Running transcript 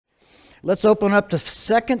Let's open up to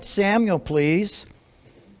 2 Samuel, please.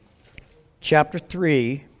 Chapter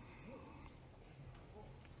 3.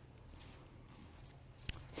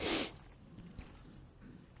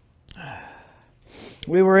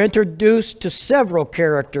 We were introduced to several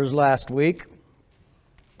characters last week,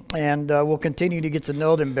 and we'll continue to get to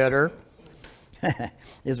know them better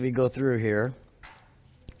as we go through here.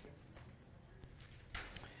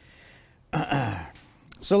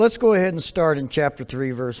 So let's go ahead and start in chapter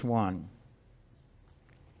 3, verse 1.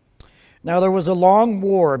 Now there was a long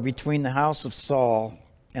war between the house of Saul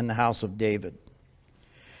and the house of David.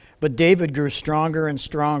 But David grew stronger and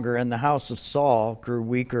stronger, and the house of Saul grew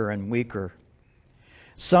weaker and weaker.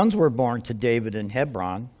 Sons were born to David in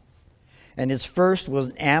Hebron, and his first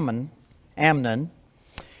was Amnon, and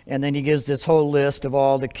then he gives this whole list of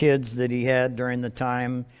all the kids that he had during the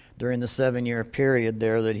 7-year period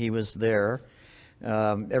there that he was there.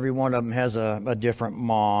 Every one of them has a different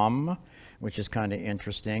mom, which is kind of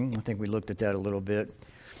interesting. I think we looked at that a little bit.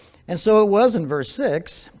 And so it was in verse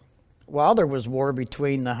 6, while there was war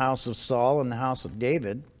between the house of Saul and the house of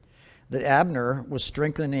David, that Abner was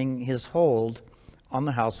strengthening his hold on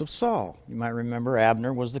the house of Saul. You might remember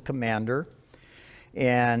Abner was the commander,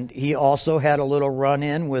 and he also had a little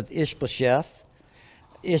run-in with Ishbosheth.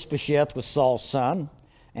 Ishbosheth was Saul's son,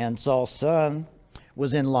 and Saul's son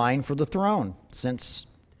was in line for the throne. Since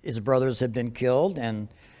his brothers had been killed and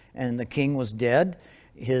the king was dead,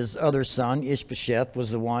 his other son, Ishbosheth, was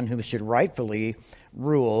the one who should rightfully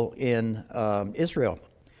rule in Israel.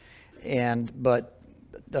 But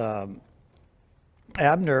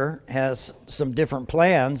Abner has some different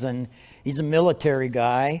plans, and he's a military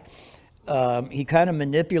guy. He kind of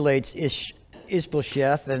manipulates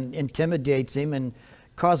Ishbosheth and intimidates him and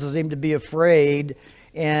causes him to be afraid.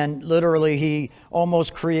 And literally, he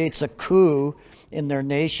almost creates a coup in their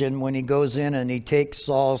nation when he goes in and he takes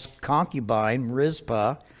Saul's concubine,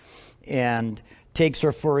 Rizpah, and takes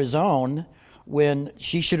her for his own when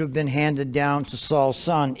she should have been handed down to Saul's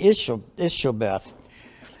son, Ishbosheth.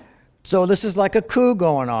 So this is like a coup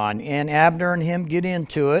going on, and Abner and him get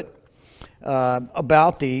into it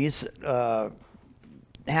about these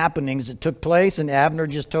happenings that took place, and Abner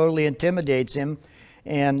just totally intimidates him,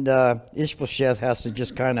 and Ishbosheth has to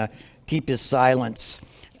just kind of keep his silence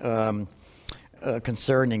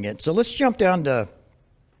concerning it. So let's jump down to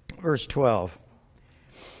verse 12.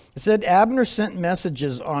 It said, Abner sent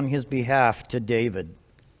messages on his behalf to David,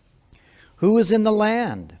 who was in the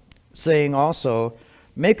land, saying also,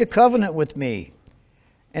 make a covenant with me,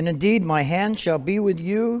 and indeed my hand shall be with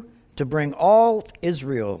you to bring all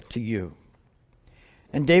Israel to you.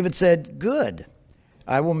 And David said, good,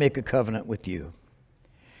 I will make a covenant with you.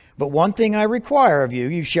 But one thing I require of you,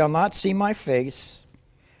 you shall not see my face,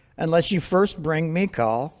 unless you first bring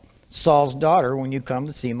Michal, Saul's daughter, when you come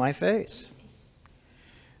to see my face.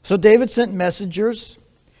 So David sent messengers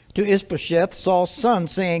to Ishbosheth, Saul's son,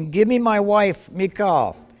 saying, give me my wife,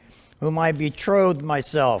 Michal, whom I betrothed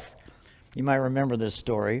myself, you might remember this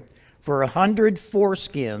story, for 100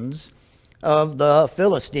 foreskins of the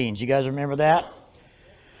Philistines. You guys remember that?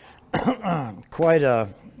 Quite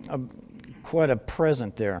a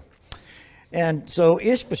present there. And so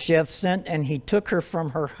Ishbosheth sent, and he took her from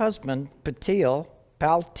her husband,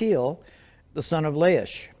 Paltiel, the son of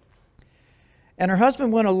Laish. And her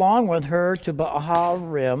husband went along with her to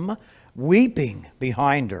Baal-rim, weeping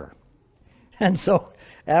behind her. And so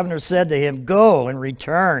Abner said to him, go and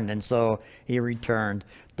return. And so he returned.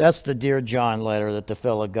 That's the Dear John letter that the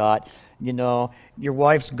fellow got. You know, your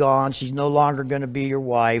wife's gone. She's no longer going to be your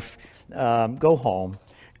wife. Go home.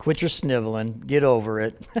 Quit your sniveling. Get over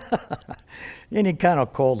it. And he kind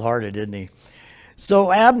of cold-hearted, isn't he?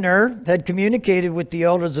 So Abner had communicated with the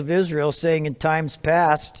elders of Israel, saying, in times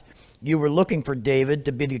past, you were looking for David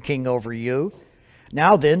to be the king over you.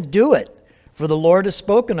 Now then, do it. For the Lord has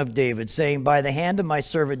spoken of David, saying, by the hand of my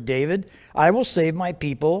servant David, I will save my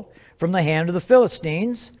people from the hand of the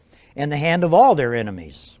Philistines and the hand of all their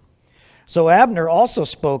enemies. So Abner also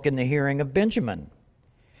spoke in the hearing of Benjamin.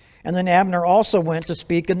 And then Abner also went to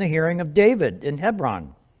speak in the hearing of David in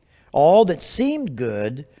Hebron, all that seemed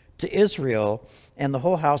good to Israel and the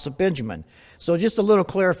whole house of Benjamin. So just a little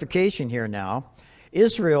clarification here now.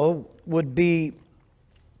 Israel would be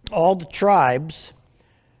all the tribes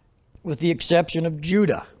with the exception of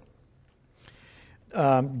Judah.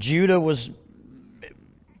 Judah was,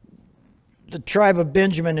 the tribe of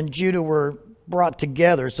Benjamin and Judah were brought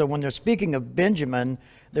together. So when they're speaking of Benjamin,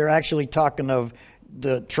 they're actually talking of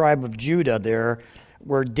the tribe of Judah there,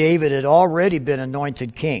 where David had already been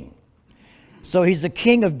anointed king. So he's the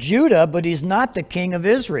king of Judah, but he's not the king of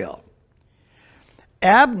Israel.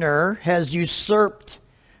 Abner has usurped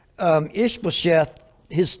Ishbosheth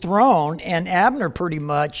his throne, and Abner pretty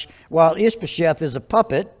much, while Ishbosheth is a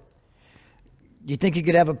puppet. Do you think you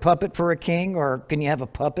could have a puppet for a king, or can you have a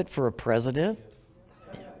puppet for a president?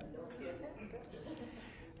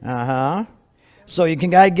 So you can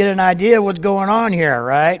get an idea of what's going on here,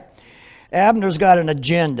 right? Abner's got an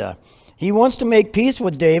agenda. He wants to make peace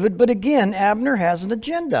with David, but again, Abner has an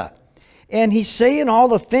agenda. And he's saying all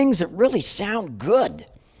the things that really sound good.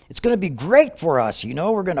 It's going to be great for us, you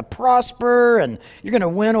know. We're going to prosper, and you're going to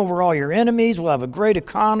win over all your enemies. We'll have a great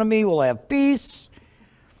economy. We'll have peace.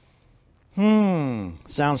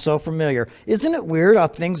 Sounds so familiar. Isn't it weird how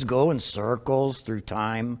things go in circles through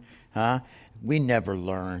time? We never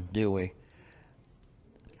learn, do we?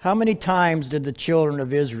 How many times did the children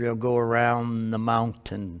of Israel go around the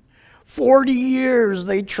mountain? 40 years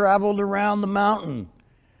they traveled around the mountain.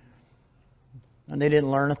 And they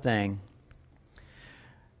didn't learn a thing.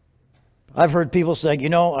 I've heard people say, you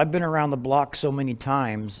know, I've been around the block so many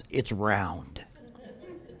times, it's round.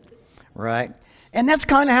 Right? And that's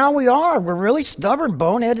kind of how we are. We're really stubborn,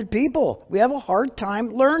 boneheaded people. We have a hard time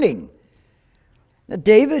learning. Now,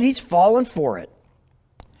 David, he's fallen for it.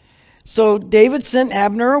 So David sent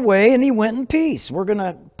Abner away, and he went in peace. We're going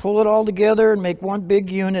to pull it all together and make one big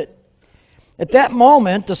unit. At that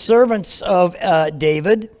moment, the servants of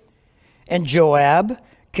David and Joab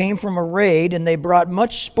came from a raid, and they brought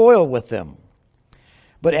much spoil with them.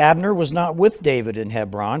 But Abner was not with David in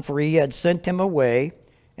Hebron, for he had sent him away,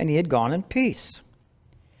 and he had gone in peace.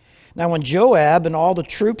 Now when Joab and all the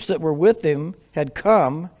troops that were with him had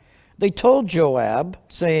come, they told Joab,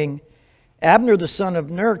 saying, Abner the son of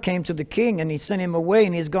Ner came to the king, and he sent him away,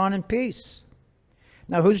 and he's gone in peace.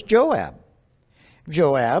 Now who's Joab?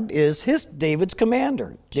 Joab is David's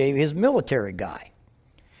commander, his military guy.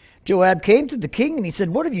 Joab came to the king, and he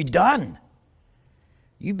said, what have you done?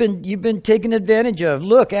 You've been taken advantage of.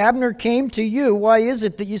 Look, Abner came to you. Why is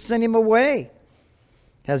it that you sent him away?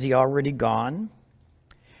 Has he already gone?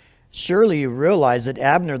 Surely you realize that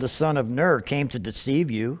Abner the son of Ner came to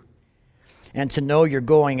deceive you, and to know you're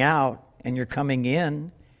going out and you're coming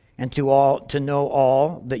in, and to know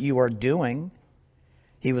all that you are doing.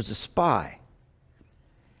 He was a spy.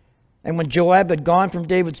 And when Joab had gone from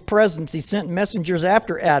David's presence, he sent messengers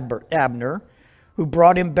after Abner, who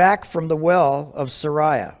brought him back from the well of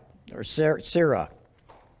Sirah.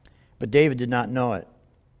 But David did not know it.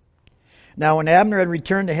 Now when Abner had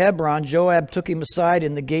returned to Hebron, Joab took him aside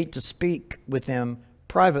in the gate to speak with him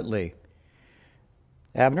privately.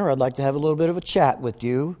 Abner, I'd like to have a little bit of a chat with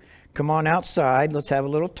you. Come on outside. Let's have a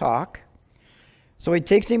little talk. So he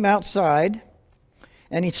takes him outside,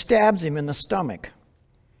 and he stabs him in the stomach.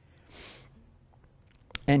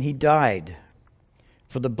 And he died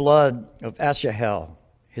for the blood of Asahel,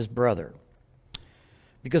 his brother.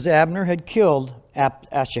 Because Abner had killed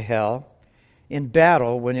Asahel in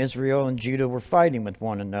battle when Israel and Judah were fighting with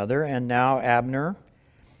one another. And now Abner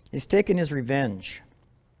is taking his revenge.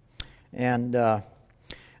 And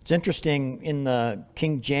it's interesting, in the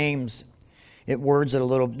King James, it words it a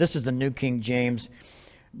little. This is the New King James.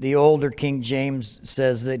 The older King James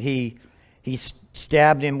says that he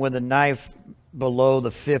stabbed him with a knife below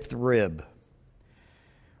the fifth rib,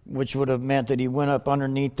 which would have meant that he went up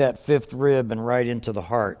underneath that fifth rib and right into the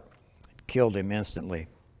heart. It killed him instantly.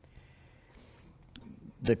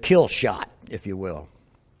 The kill shot, if you will.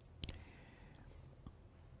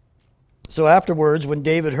 So afterwards, when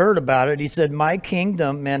David heard about it, he said, my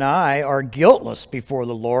kingdom and I are guiltless before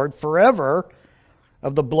the Lord forever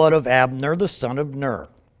of the blood of Abner, the son of Ner.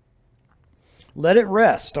 Let it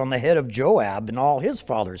rest on the head of Joab and all his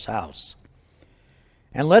father's house.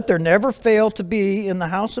 And let there never fail to be in the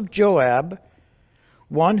house of Joab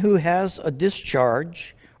one who has a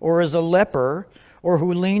discharge, or is a leper, or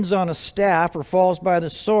who leans on a staff, or falls by the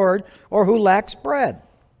sword, or who lacks bread.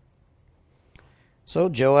 So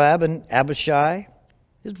Joab and Abishai,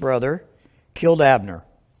 his brother, killed Abner,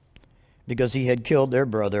 because he had killed their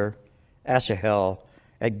brother Asahel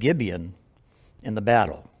at Gibeon in the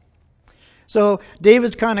battle. So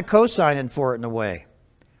David's kind of co-signing for it in a way.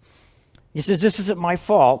 He says, this isn't my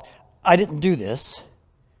fault. I didn't do this.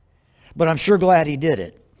 But I'm sure glad he did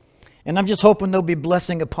it. And I'm just hoping there'll be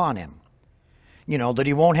blessing upon him. You know, that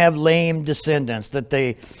he won't have lame descendants, that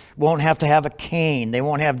they won't have to have a cane, they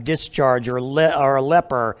won't have discharge or a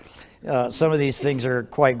leper. Some of these things are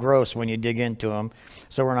quite gross when you dig into them,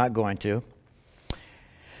 so we're not going to.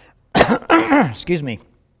 Excuse me.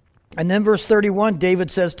 And then verse 31, David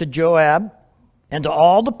says to Joab and to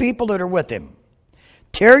all the people that are with him,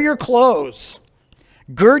 tear your clothes,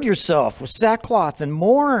 gird yourself with sackcloth, and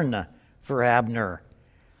mourn for Abner.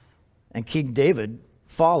 And King David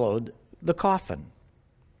followed the coffin.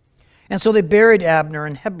 And so they buried Abner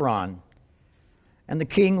in Hebron. And the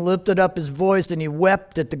king lifted up his voice, and he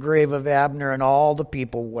wept at the grave of Abner, and all the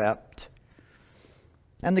people wept.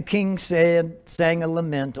 And the king sang a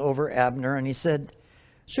lament over Abner, and he said,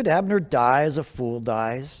 "Should Abner die as a fool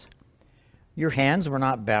dies? Your hands were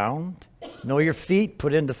not bound, nor your feet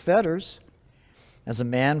put into fetters. As a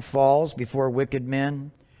man falls before wicked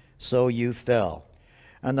men, so you fell."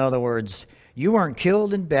 In other words, you weren't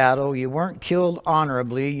killed in battle, you weren't killed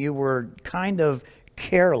honorably, you were kind of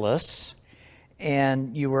careless,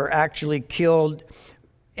 and you were actually killed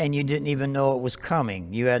and you didn't even know it was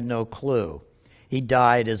coming. You had no clue. He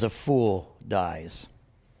died as a fool dies.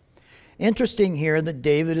 Interesting here that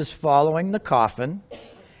David is following the coffin.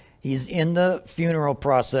 He's in the funeral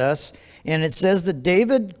process, and it says that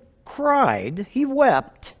David cried, he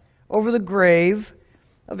wept over the grave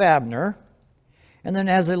of Abner. And then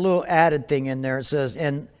it has a little added thing in there. It says,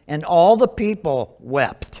 and all the people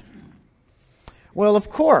wept. Well, of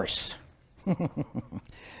course.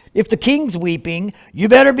 If the king's weeping, you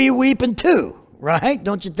better be weeping too, right?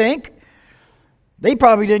 Don't you think? They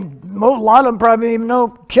probably didn't, a lot of them probably didn't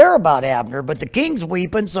even care about Abner, but the king's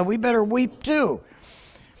weeping, so we better weep too.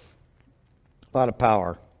 A lot of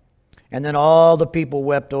power. And then all the people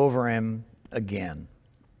wept over him again.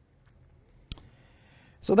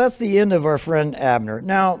 So that's the end of our friend Abner.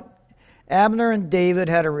 Now, Abner and David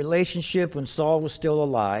had a relationship when Saul was still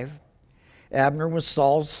alive. Abner was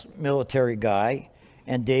Saul's military guy,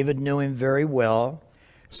 and David knew him very well.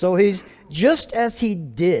 So he's just as he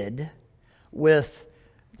did with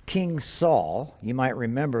King Saul. You might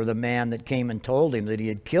remember the man that came and told him that he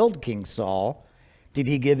had killed King Saul. Did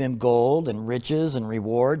he give him gold and riches and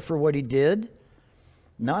reward for what he did?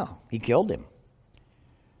 No, he killed him.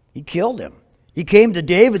 He killed him. He came to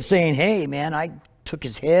David saying, "Hey, man, I took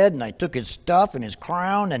his head and I took his stuff and his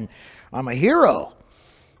crown, and I'm a hero."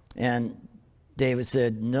 And David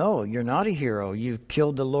said, "No, you're not a hero. You've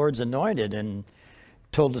killed the Lord's anointed," and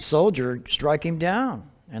told the soldier, "Strike him down."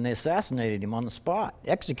 And they assassinated him on the spot,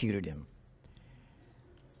 executed him.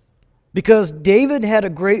 Because David had a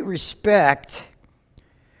great respect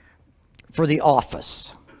for the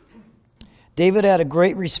office. David had a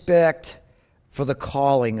great respect for the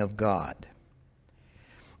calling of God.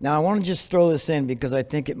 Now, I want to just throw this in because I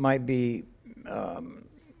think it might be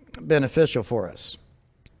beneficial for us.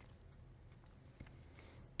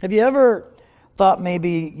 Have you ever thought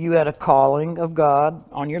maybe you had a calling of God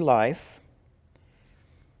on your life,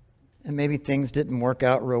 and maybe things didn't work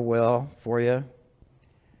out real well for you,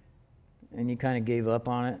 and you kind of gave up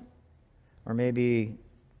on it? Or maybe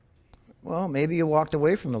you walked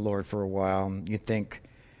away from the Lord for a while, and you think,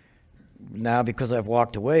 now because I've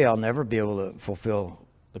walked away, I'll never be able to fulfill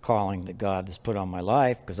the calling that God has put on my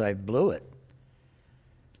life because I blew it.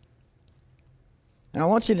 And I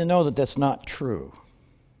want you to know that that's not true.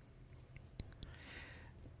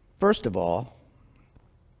 First of all,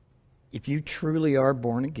 if you truly are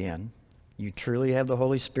born again, you truly have the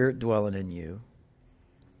Holy Spirit dwelling in you,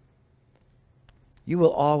 you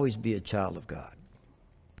will always be a child of God.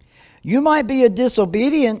 You might be a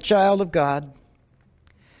disobedient child of God.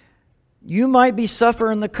 You might be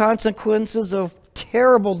suffering the consequences of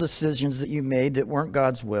terrible decisions that you made that weren't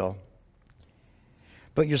God's will.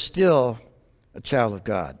 But you're still a child of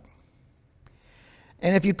God.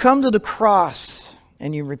 And if you come to the cross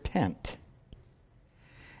and you repent,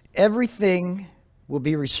 everything will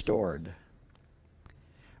be restored,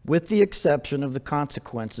 with the exception of the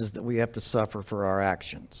consequences that we have to suffer for our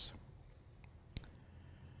actions.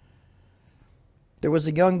 There was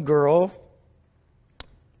a young girl,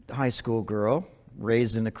 a high school girl,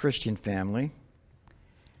 raised in a Christian family.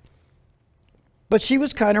 But she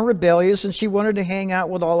was kind of rebellious, and she wanted to hang out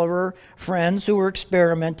with all of her friends who were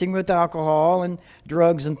experimenting with alcohol and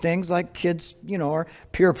drugs and things like kids, or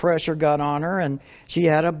peer pressure got on her, and she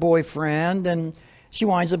had a boyfriend, and she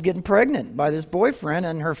winds up getting pregnant by this boyfriend,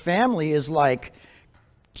 and her family is like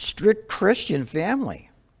strict Christian family.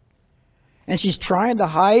 And she's trying to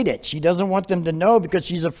hide it. She doesn't want them to know because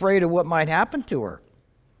she's afraid of what might happen to her.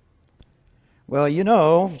 Well,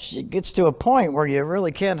 she gets to a point where you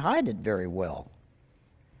really can't hide it very well.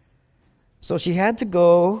 So she had to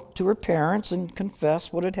go to her parents and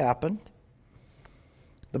confess what had happened.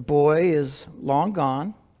 The boy is long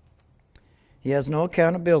gone. He has no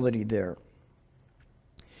accountability there.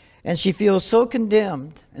 And she feels so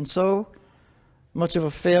condemned and so much of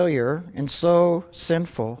a failure and so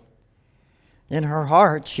sinful. In her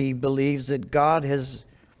heart, she believes that God has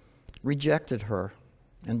rejected her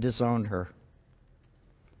and disowned her.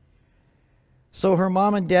 So her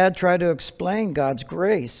mom and dad try to explain God's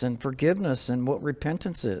grace and forgiveness and what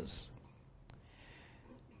repentance is.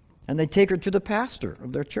 And they take her to the pastor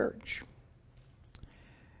of their church.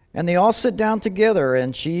 And they all sit down together,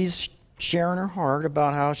 and she's sharing her heart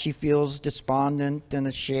about how she feels despondent and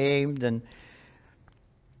ashamed. And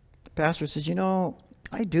the pastor says, you know,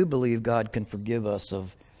 I do believe God can forgive us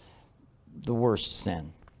of the worst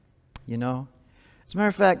sin. You know? As a matter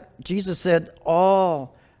of fact, Jesus said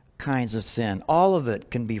all kinds of sin, all of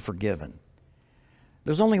it can be forgiven.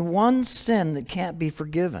 There's only one sin that can't be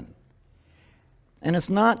forgiven. And it's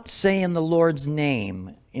not saying the Lord's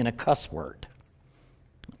name in a cuss word.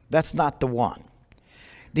 That's not the one.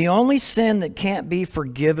 The only sin that can't be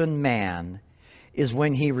forgiven man is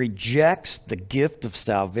when he rejects the gift of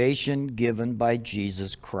salvation given by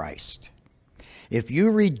Jesus Christ. If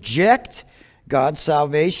you reject God's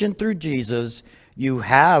salvation through Jesus, you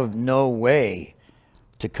have no way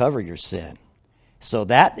to cover your sin. So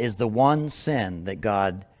that is the one sin that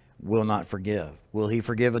God will not forgive. Will he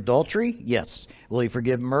forgive adultery? Yes. Will he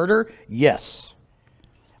forgive murder? Yes.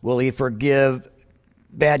 Will he forgive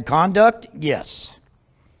bad conduct? Yes.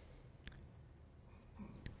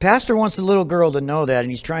 Pastor wants the little girl to know that, and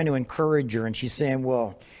he's trying to encourage her, and she's saying,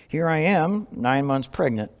 well, here I am, 9 months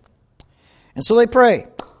pregnant. And so they pray.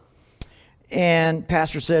 And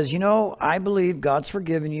pastor says, you know, I believe God's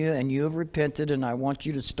forgiven you, and you have repented, and I want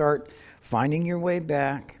you to start finding your way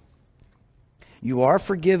back. You are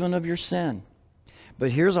forgiven of your sin.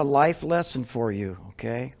 But here's a life lesson for you,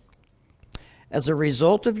 okay? As a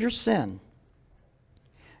result of your sin,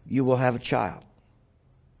 you will have a child.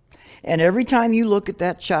 And every time you look at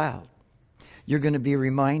that child, you're going to be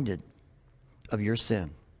reminded of your sin.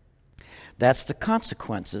 That's the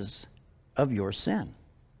consequences of your sin.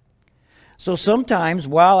 So sometimes,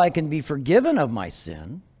 while I can be forgiven of my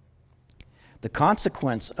sin, the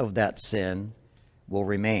consequence of that sin will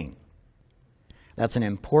remain. That's an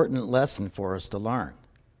important lesson for us to learn.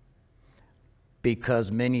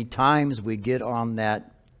 Because many times we get on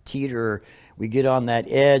that teeter, we get on that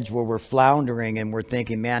edge where we're floundering and we're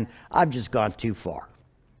thinking, man, I've just gone too far.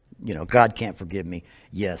 You know, God can't forgive me.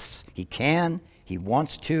 Yes, he can, he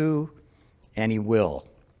wants to, and he will.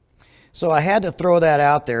 So I had to throw that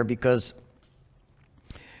out there because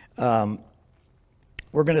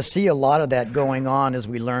we're going to see a lot of that going on as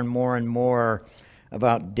we learn more and more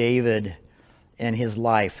about David and his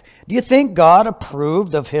life. Do you think God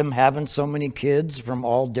approved of him having so many kids from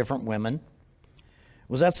all different women?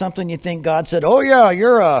 Was that something you think God said, oh yeah,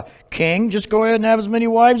 you're a king, just go ahead and have as many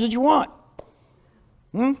wives as you want?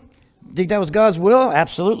 Think that was God's will?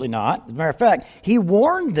 Absolutely not. As a matter of fact, he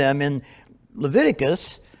warned them in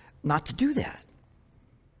Leviticus not to do that.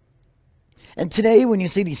 And today, when you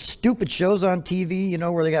see these stupid shows on TV, you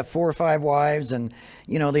know, where they got 4 or 5 wives and,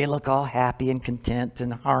 you know, they look all happy and content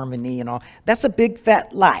and harmony and all, that's a big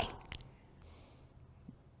fat lie.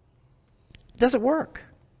 It doesn't work.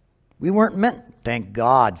 We weren't meant, thank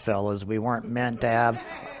God, fellas, we weren't meant to have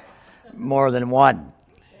more than one.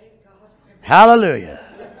 Hallelujah.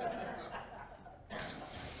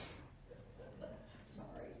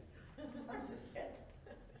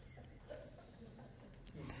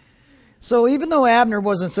 So even though Abner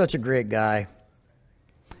wasn't such a great guy,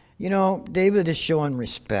 you know, David is showing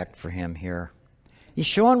respect for him here. He's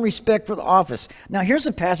showing respect for the office. Now, here's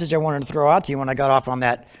a passage I wanted to throw out to you when I got off on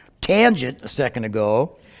that tangent a second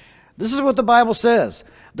ago. This is what the Bible says.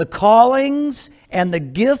 The callings and the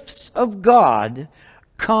gifts of God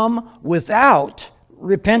come without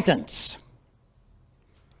repentance.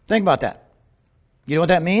 Think about that. You know what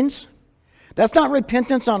that means? That's not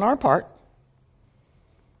repentance on our part.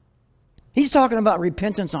 He's talking about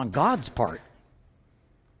repentance on God's part.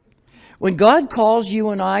 When God calls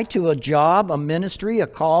you and I to a job, a ministry, a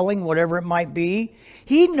calling, whatever it might be,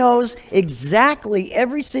 he knows exactly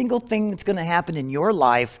every single thing that's going to happen in your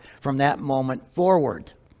life from that moment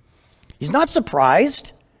forward. He's not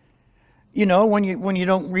surprised. You know, when you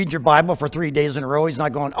don't read your Bible for 3 days in a row, he's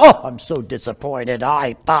not going, oh, I'm so disappointed.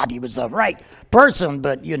 I thought he was the right person,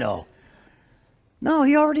 but you know. No,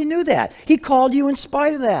 he already knew that. He called you in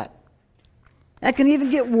spite of that. That can even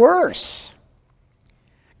get worse.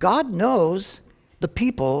 God knows the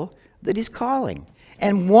people that he's calling.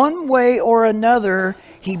 And one way or another,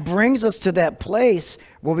 he brings us to that place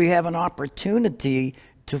where we have an opportunity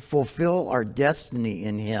to fulfill our destiny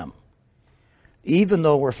in him. Even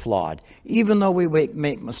though we're flawed, even though we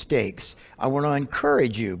make mistakes, I want to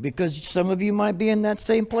encourage you because some of you might be in that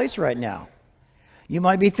same place right now. You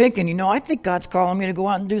might be thinking, you know, I think God's calling me to go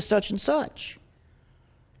out and do such and such.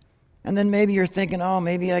 And then maybe you're thinking, oh,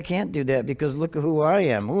 maybe I can't do that because look at who I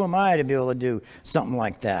am. Who am I to be able to do something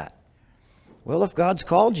like that? Well, if God's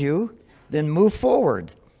called you, then move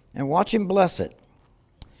forward and watch him bless it.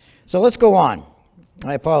 So let's go on.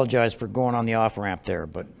 I apologize for going on the off-ramp there,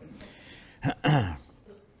 but...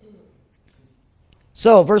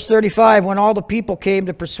 So, verse 35, when all the people came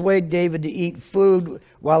to persuade David to eat food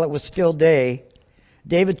while it was still day,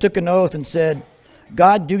 David took an oath and said,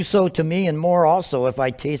 God, do so to me and more also if I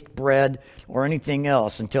taste bread or anything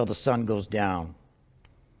else until the sun goes down.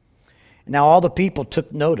 Now all the people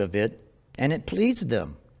took note of it, and it pleased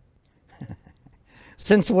them.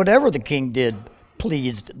 Since whatever the king did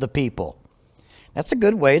pleased the people. That's a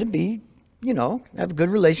good way to be, have a good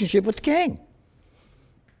relationship with the king.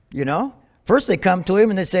 First they come to him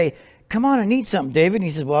and they say, come on and eat something, David. And he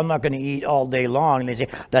says, well, I'm not going to eat all day long. And they say,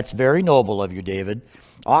 that's very noble of you, David.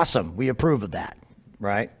 Awesome. We approve of that,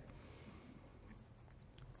 right?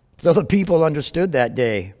 So the people understood that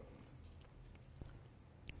day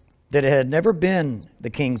that it had never been the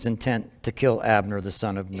king's intent to kill Abner, the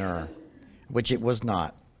son of Ner, which it was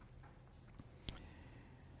not.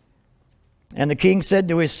 And the king said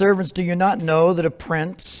to his servants, do you not know that a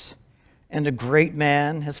prince and a great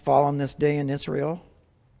man has fallen this day in Israel?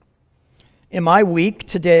 Am I weak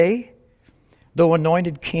today, though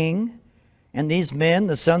anointed king, and these men,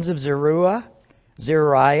 the sons of Zeruiah,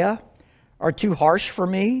 are too harsh for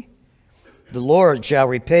me? The Lord shall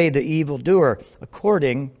repay the evildoer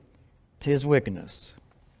according to his wickedness.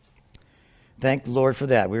 Thank the Lord for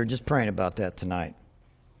that. We were just praying about that tonight.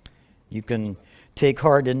 You can take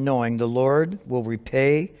heart in knowing the Lord will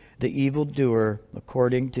repay the evildoer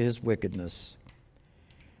according to his wickedness.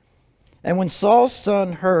 And when Saul's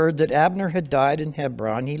son heard that Abner had died in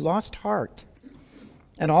Hebron, he lost heart.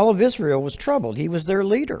 And all of Israel was troubled. He was their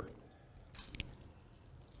leader.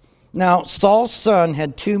 Now, Saul's son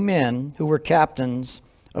had two men who were captains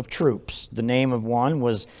of troops. The name of one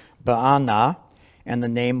was Baanah, and the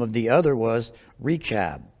name of the other was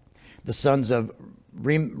Rechab, the sons of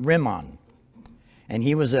Rimmon. And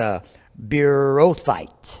he was a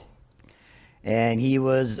Beerothite. And he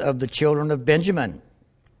was of the children of Benjamin,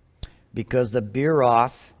 because the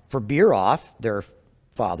Beeroth, their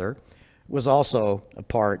father, was also a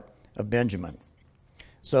part of Benjamin.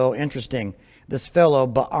 So interesting. This fellow,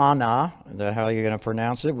 Baanah, how are you going to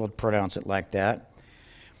pronounce it? We'll pronounce it like that.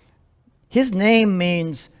 His name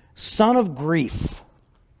means son of grief.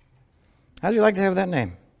 How'd you like to have that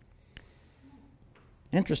name?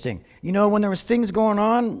 Interesting. When there was things going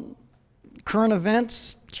on, current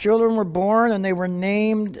events, children were born and they were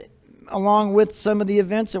named along with some of the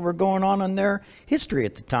events that were going on in their history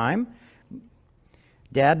at the time.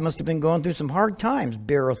 Dad must have been going through some hard times,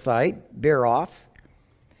 Beeroth.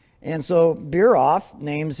 And so Beeroth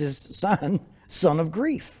names his son of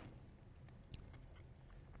grief.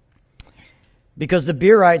 Because the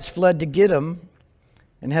Beerites fled to get him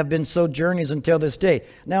and have been sojourners until this day.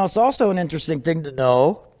 Now, it's also an interesting thing to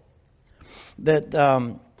know that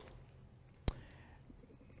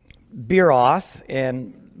Beeroth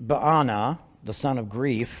and Baanah, the son of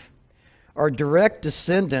grief, are direct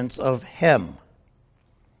descendants of Hem.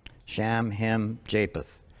 Sham, Hem,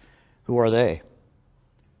 Japheth. Who are they?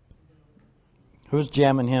 Who's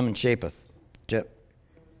Jam and Hem and Japheth?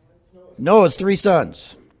 Noah's three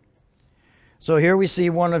sons. So here we see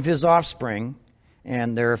one of his offspring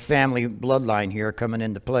and their family bloodline here coming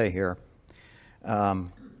into play here.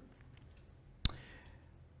 And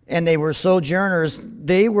they were sojourners.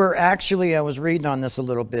 They were actually, I was reading on this a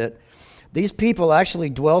little bit, these people actually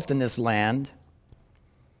dwelt in this land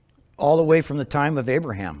all the way from the time of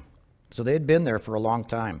Abraham. So they had been there for a long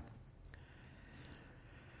time.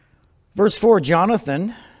 Verse 4,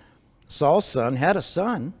 Jonathan, Saul's son, had a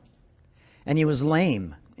son, and he was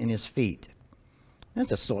lame in his feet.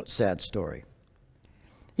 That's a sad story.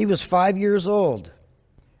 He was 5 years old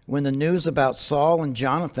when the news about Saul and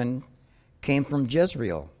Jonathan came from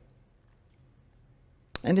Jezreel.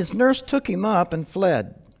 And his nurse took him up and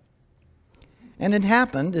fled. And it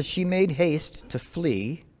happened, as she made haste to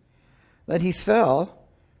flee, that he fell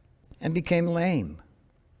and became lame.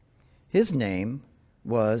 His name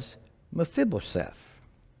was Mephibosheth.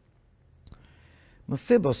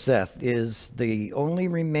 Mephibosheth is the only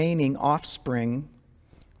remaining offspring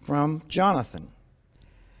from Jonathan.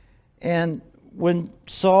 And when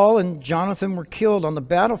Saul and Jonathan were killed on the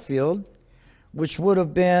battlefield, which would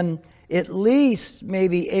have been at least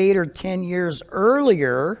maybe 8 or 10 years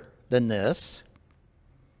earlier than this.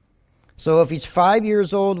 So if he's 5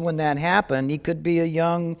 years old when that happened, he could be a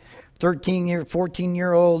young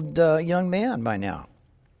 14-year-old young man by now.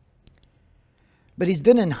 But he's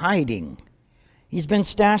been in hiding. He's been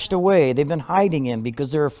stashed away. They've been hiding him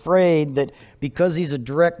because they're afraid that because he's a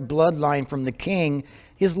direct bloodline from the king,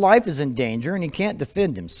 his life is in danger and he can't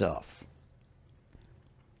defend himself.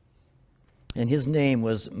 And his name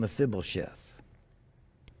was Mephibosheth.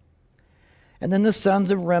 And then the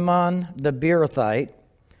sons of Rimmon the Beerothite,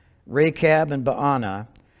 Rechab and Baanah,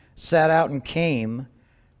 sat out and came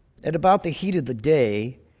at about the heat of the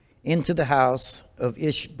day into the house of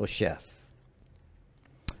Ishbosheth,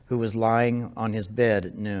 who was lying on his bed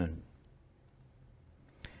at noon.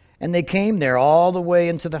 And they came there all the way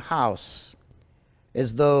into the house,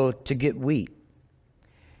 as though to get wheat.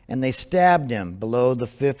 And they stabbed him below the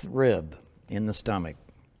fifth rib in the stomach.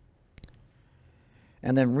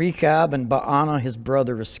 And then Rechab and Baanah, his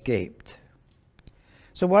brother, escaped.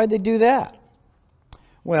 So why did they do that?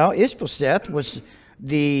 Well, Ishbosheth was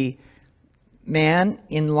the man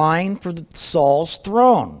in line for Saul's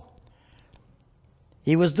throne.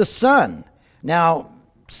 He was the son. Now,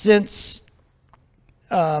 since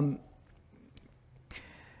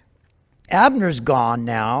Abner's gone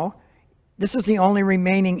now, this is the only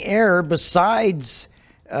remaining heir besides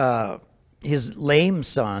his lame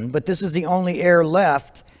son, but this is the only heir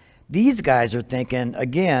left. These guys are thinking,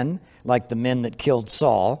 again, like the men that killed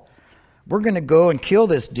Saul, we're going to go and kill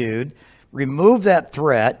this dude, remove that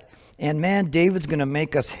threat, and man, David's going to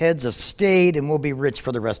make us heads of state and we'll be rich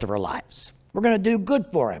for the rest of our lives. We're going to do good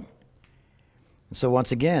for him. So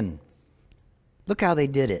once again, look how they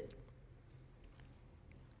did it.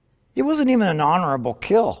 It wasn't even an honorable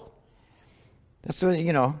kill. That's what,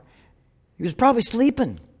 he was probably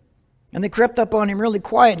sleeping. And they crept up on him really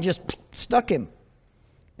quiet and just stuck him.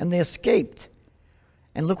 And they escaped.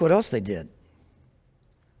 And look what else they did.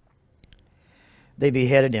 They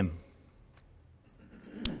beheaded him.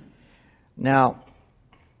 Now,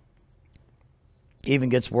 it even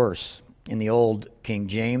gets worse. In the old King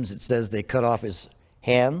James, it says they cut off his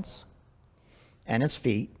hands and his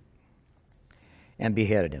feet and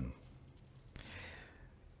beheaded him.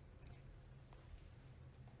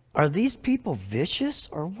 Are these people vicious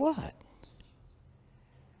or what?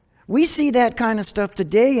 We see that kind of stuff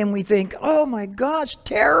today and we think, oh my gosh,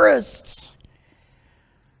 terrorists.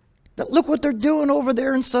 Look what they're doing over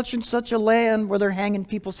there in such and such a land where they're hanging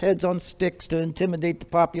people's heads on sticks to intimidate the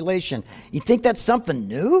population. You think that's something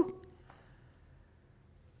new?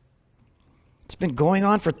 It's been going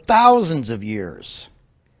on for thousands of years.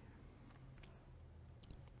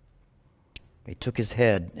 They took his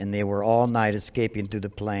head, and they were all night escaping through the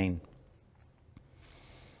plain.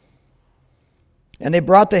 And they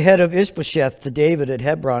brought the head of Ishbosheth to David at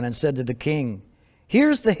Hebron and said to the king,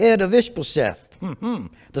 here's the head of Ishbosheth,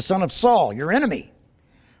 the son of Saul, your enemy,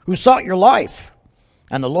 who sought your life.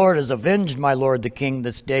 And the Lord has avenged my lord the king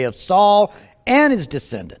this day of Saul and his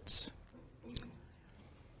descendants.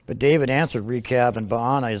 But David answered Rechab and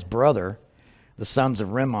Baanah, his brother, the sons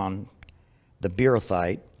of Rimmon, the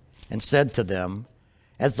Beerothite, and said to them,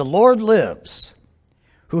 as the Lord lives,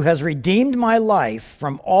 who has redeemed my life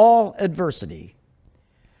from all adversity,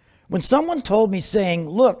 when someone told me, saying,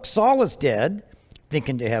 look, Saul is dead,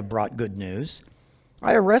 thinking to have brought good news,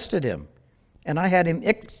 I arrested him, and I had him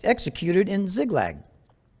executed in Ziklag.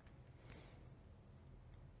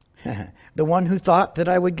 The one who thought that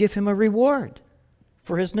I would give him a reward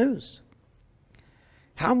for his news.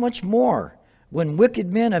 How much more when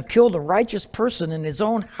wicked men have killed a righteous person in his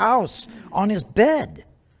own house on his bed?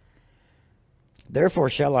 Therefore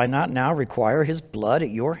shall I not now require his blood at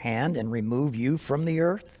your hand and remove you from the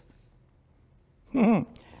earth?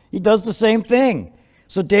 He does the same thing.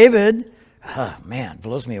 So David,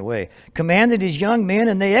 blows me away, commanded his young men,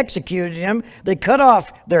 and they executed him. They cut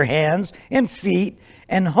off their hands and feet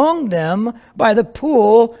and hung them by the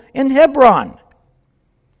pool in Hebron.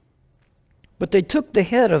 But they took the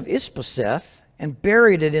head of Ishbosheth and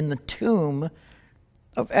buried it in the tomb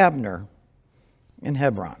of Abner in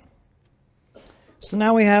Hebron. So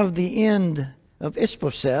now we have the end of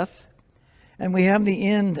Ishbosheth, and we have the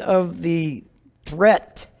end of the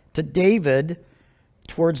threat to David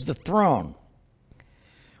towards the throne.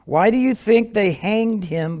 Why do you think they hanged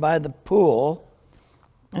him by the pool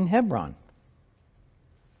in Hebron?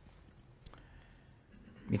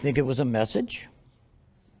 You think it was a message?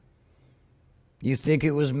 You think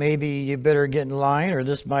it was maybe you better get in line or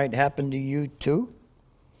this might happen to you too?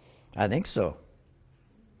 I think so.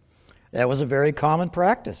 That was a very common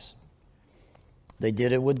practice. They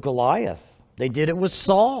did it with Goliath. They did it with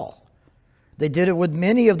Saul. They did it with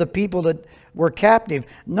many of the people that were captive.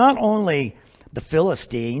 Not only the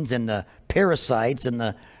Philistines and the parasites and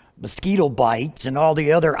the mosquito bites and all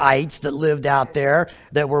the other ites that lived out there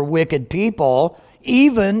that were wicked people.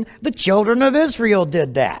 Even the children of Israel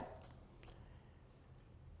did that.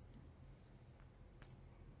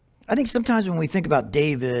 I think sometimes when we think about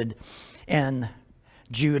David and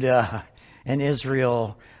Judah and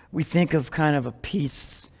Israel, we think of kind of a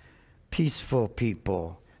peaceful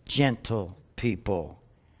people, gentle people.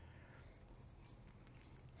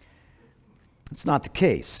 It's not the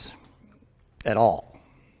case at all.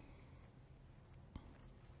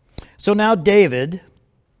 So now David,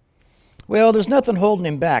 well, there's nothing holding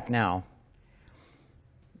him back now.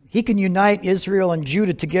 He can unite Israel and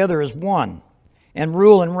Judah together as one and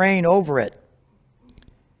rule and reign over it.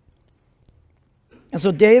 And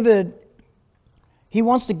so David, he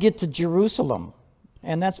wants to get to Jerusalem,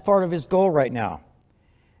 and that's part of his goal right now.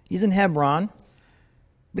 He's in Hebron,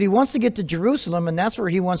 but he wants to get to Jerusalem, and that's where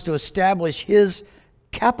he wants to establish his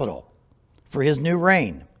capital for his new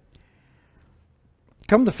reign.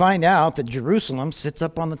 Come to find out that Jerusalem sits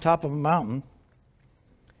up on the top of a mountain.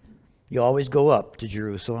 You always go up to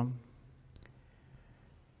Jerusalem.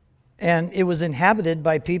 And it was inhabited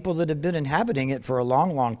by people that had been inhabiting it for a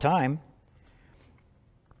long, long time.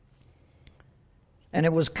 And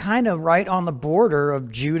it was kind of right on the border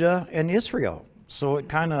of Judah and Israel. So it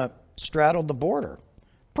kind of straddled the border.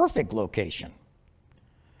 Perfect location.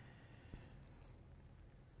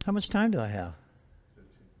 How much time do I have?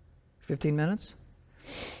 15 minutes?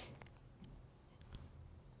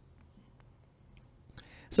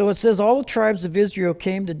 So it says, all the tribes of Israel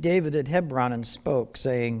came to David at Hebron and spoke,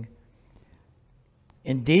 saying,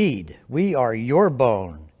 indeed, we are your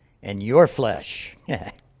bone and your flesh.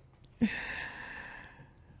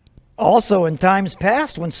 Also, in times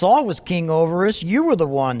past, when Saul was king over us, you were the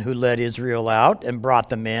one who led Israel out and brought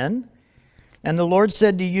them in. And the Lord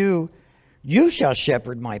said to you, you shall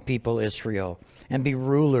shepherd my people Israel and be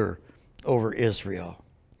ruler over Israel.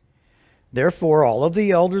 Therefore, all of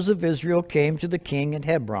the elders of Israel came to the king at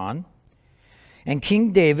Hebron, and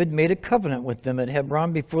King David made a covenant with them at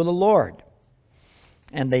Hebron before the Lord.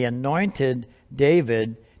 And they anointed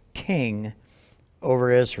David king over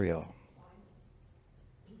Israel.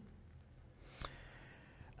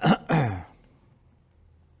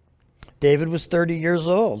 David was 30 years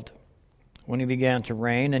old when he began to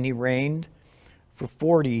reign, and he reigned for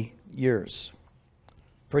 40 years.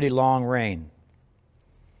 Pretty long reign.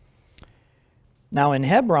 Now in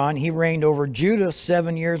Hebron, he reigned over Judah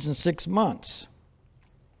 7 years and 6 months.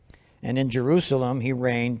 And in Jerusalem, he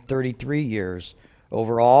reigned 33 years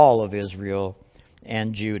over all of Israel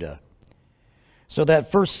and Judah. So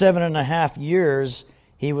that first 7.5 years,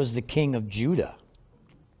 he was the king of Judah.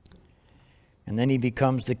 And then he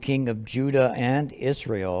becomes the king of Judah and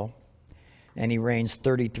Israel, and he reigns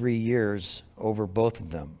 33 years over both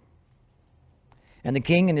of them. And the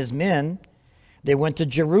king and his men, they went to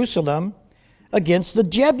Jerusalem against the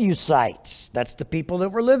Jebusites. That's the people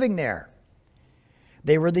that were living there.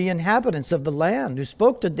 They were the inhabitants of the land who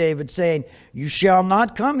spoke to David, saying, you shall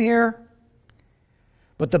not come here,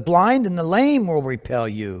 but the blind and the lame will repel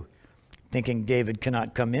you, thinking David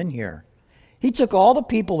cannot come in here. He took all the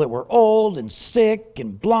people that were old and sick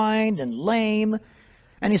and blind and lame,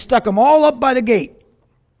 and he stuck them all up by the gate,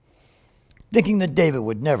 thinking that David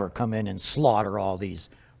would never come in and slaughter all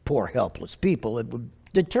these poor helpless people. It would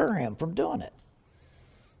deter him from doing it.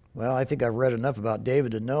 Well, I think I've read enough about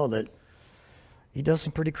David to know that he does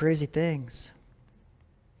some pretty crazy things.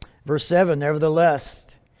 Verse 7,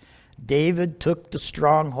 nevertheless, David took the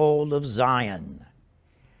stronghold of Zion,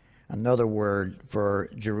 another word for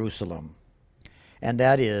Jerusalem, and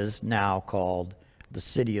that is now called the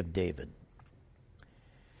city of David.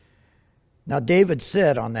 Now David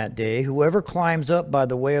said on that day, whoever climbs up by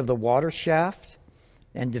the way of the water shaft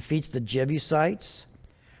and defeats the Jebusites,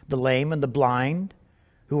 the lame and the blind,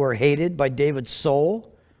 who are hated by David's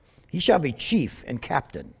soul, he shall be chief and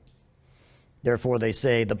captain. Therefore they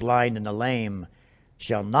say, the blind and the lame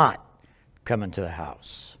shall not come into the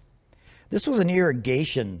house. This was an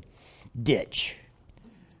irrigation ditch,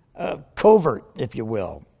 a covert, if you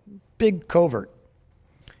will, big covert.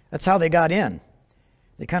 That's how they got in.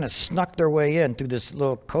 They kind of snuck their way in through this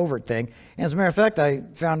little covert thing. And as a matter of fact, I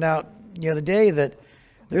found out the other day that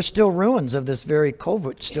there's still ruins of this very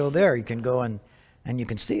covert still there. You can go and you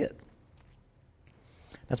can see it.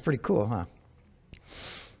 That's pretty cool, huh?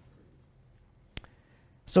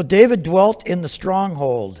 So David dwelt in the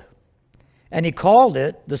stronghold, and he called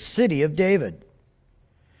it the city of David.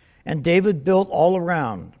 And David built all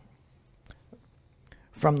around,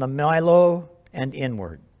 from the Millo and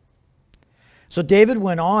inward. So David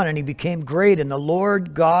went on, and he became great, and the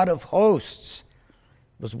Lord God of hosts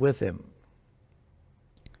was with him.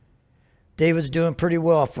 David's doing pretty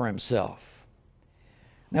well for himself.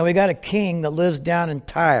 Now we got a king that lives down in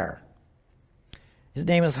Tyre. His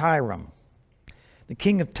name is Hiram. The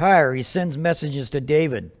king of Tyre, he sends messages to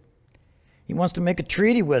David. He wants to make a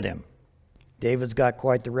treaty with him. David's got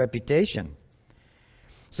quite the reputation.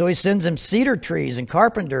 So he sends him cedar trees and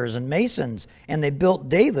carpenters and masons, and they built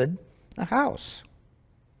David a house.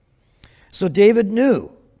 So David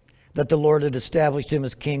knew that the Lord had established him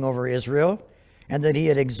as king over Israel, and that he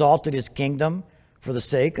had exalted his kingdom for the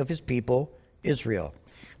sake of his people, Israel.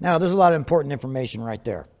 Now, there's a lot of important information right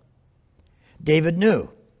there. David knew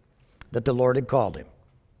that the Lord had called him.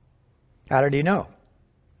 How did he know?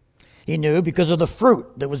 He knew because of the fruit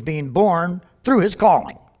that was being born through his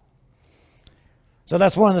calling. So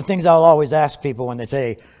that's one of the things I'll always ask people when they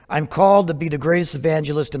say, I'm called to be the greatest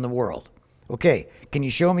evangelist in the world. Okay, can you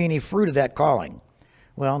show me any fruit of that calling?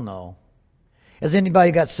 Well, no. Has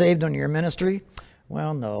anybody got saved under your ministry?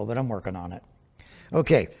 Well, no, but I'm working on it.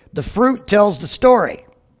 Okay, the fruit tells the story,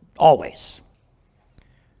 always.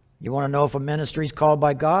 You want to know if a ministry is called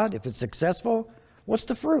by God, if it's successful? What's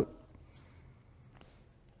the fruit?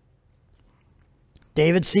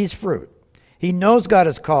 David sees fruit. He knows God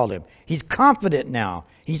has called him. He's confident now.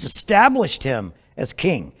 He's established him as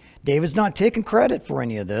king. David's not taking credit for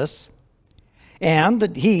any of this. And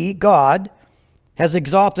that he, God, has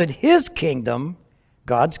exalted his kingdom,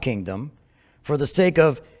 God's kingdom, for the sake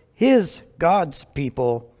of his, God's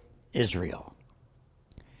people, Israel.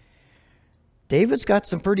 David's got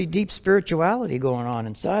some pretty deep spirituality going on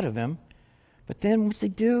inside of him. But then what's he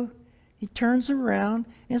do? He turns around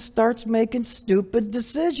and starts making stupid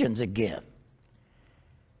decisions again.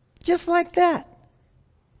 Just like that.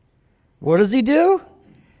 What does he do?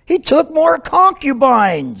 He took more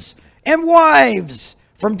concubines and wives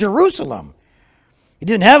from Jerusalem. He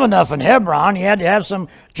didn't have enough in Hebron. He had to have some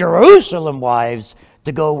Jerusalem wives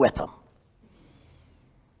to go with him.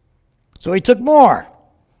 So he took more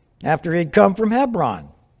after he'd come from Hebron.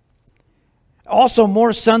 Also,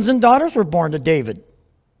 more sons and daughters were born to David.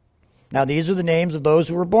 Now, these are the names of those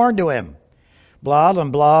who were born to him. Blah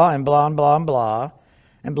and blah and blah and blah and blah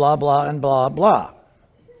and blah blah and blah blah.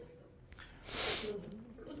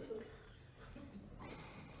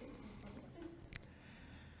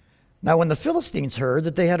 Now, when the Philistines heard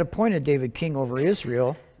that they had appointed David king over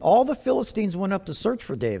Israel, all the Philistines went up to search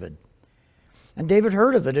for David. And David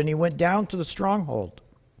heard of it, and he went down to the stronghold.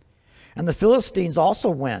 And the Philistines also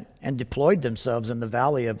went and deployed themselves in the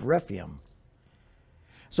valley of Rephaim.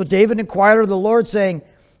 So David inquired of the Lord, saying,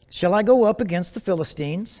 Shall I go up against the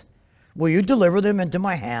Philistines? Will you deliver them into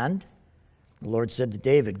my hand? The Lord said to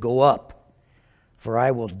David, Go up, for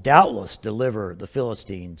I will doubtless deliver the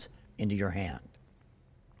Philistines into your hand.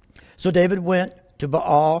 So David went to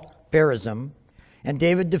Baal Perazim, and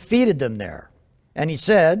David defeated them there. And he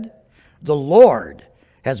said, The Lord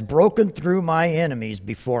has broken through my enemies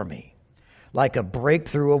before me, like a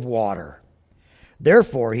breakthrough of water.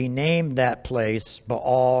 Therefore he named that place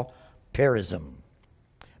Baal Perazim,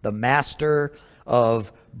 the master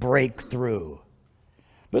of breakthrough.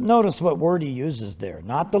 But notice what word he uses there.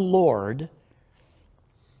 Not the Lord.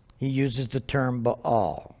 He uses the term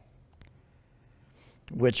Baal,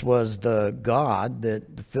 which was the god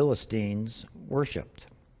that the Philistines worshipped.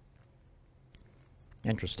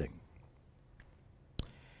 Interesting.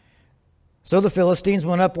 So the Philistines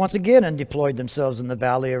went up once again and deployed themselves in the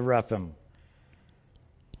valley of Rephaim.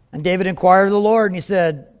 And David inquired of the Lord, and he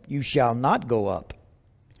said, You shall not go up.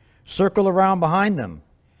 Circle around behind them,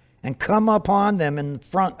 and come upon them in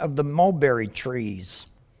front of the mulberry trees.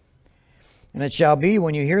 And it shall be,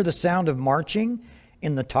 when you hear the sound of marching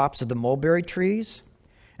in the tops of the mulberry trees,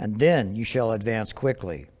 and then you shall advance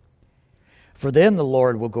quickly. For then the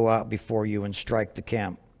Lord will go out before you and strike the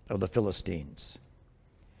camp of the Philistines.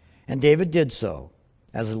 And David did so,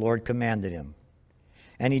 as the Lord commanded him.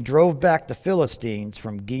 And he drove back the Philistines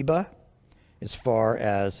from Geba as far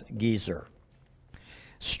as Gezer.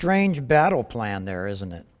 Strange battle plan there,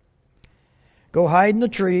 isn't it? Go hide in the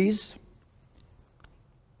trees.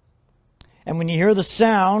 And when you hear the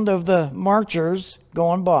sound of the marchers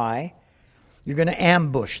going by, you're going to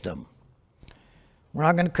ambush them. We're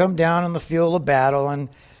not going to come down in the field of battle and,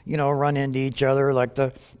 run into each other like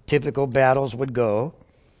the typical battles would go.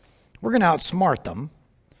 We're going to outsmart them.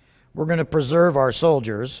 We're going to preserve our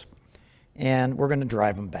soldiers, and we're going to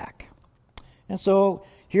drive them back. And so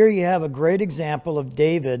here you have a great example of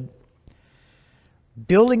David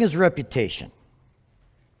building his reputation.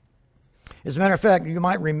 As a matter of fact, you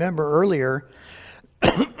might remember earlier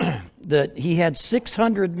that he had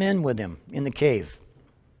 600 men with him in the cave.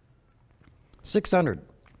 600.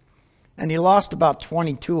 And he lost about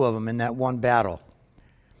 22 of them in that one battle.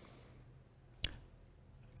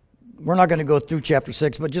 We're not going to go through chapter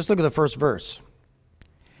 6, but just look at the first verse.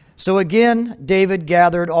 So again, David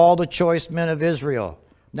gathered all the choice men of Israel.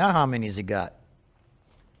 Now how many has he got?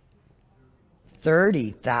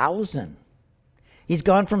 30,000. He's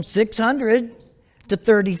gone from 600 to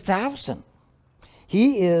 30,000.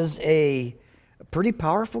 He is a pretty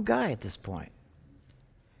powerful guy at this point.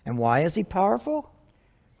 And why is he powerful?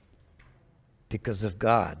 because of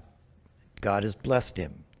God. God has blessed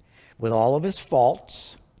him. With all of his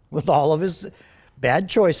faults, with all of his bad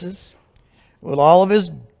choices, with all of his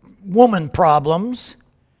woman problems,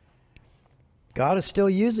 God is still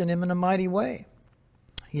using him in a mighty way.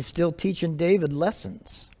 He's still teaching David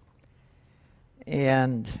lessons.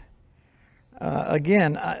 And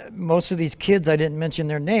again, most of these kids, I didn't mention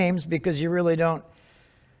their names because you really don't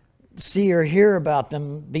see or hear about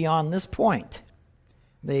them beyond this point.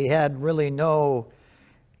 They had really no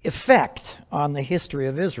effect on the history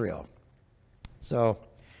of Israel. So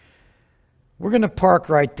we're going to park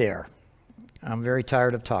right there. I'm very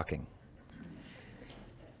tired of talking.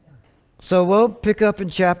 So we'll pick up in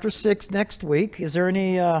chapter 6 next week. Is there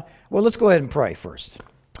any, well, let's go ahead and pray first.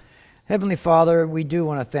 Heavenly Father, we do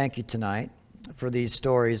want to thank you tonight for these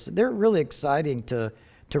stories. They're really exciting to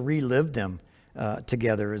relive them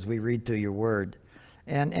together as we read through your word.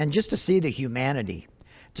 And just to see the humanity,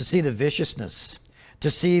 to see the viciousness,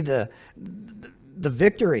 to see the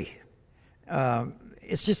victory.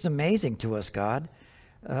 It's just amazing to us, God,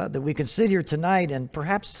 that we can sit here tonight and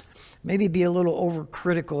perhaps maybe be a little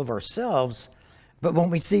overcritical of ourselves. But when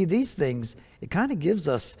we see these things, it kind of gives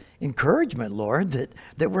us encouragement, Lord,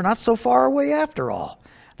 that we're not so far away after all,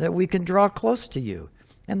 that we can draw close to you,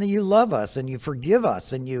 and that you love us, and you forgive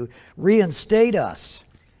us, and you reinstate us.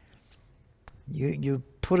 You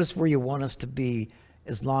put us where you want us to be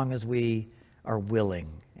as long as we are willing,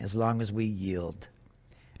 as long as we yield.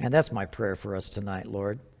 And that's my prayer for us tonight,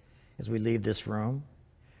 Lord, as we leave this room,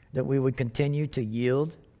 that we would continue to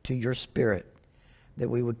yield to your Spirit, that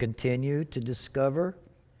we would continue to discover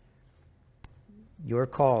your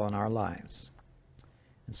call in our lives.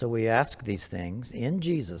 And so we ask these things in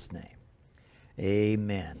Jesus' name.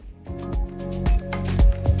 Amen.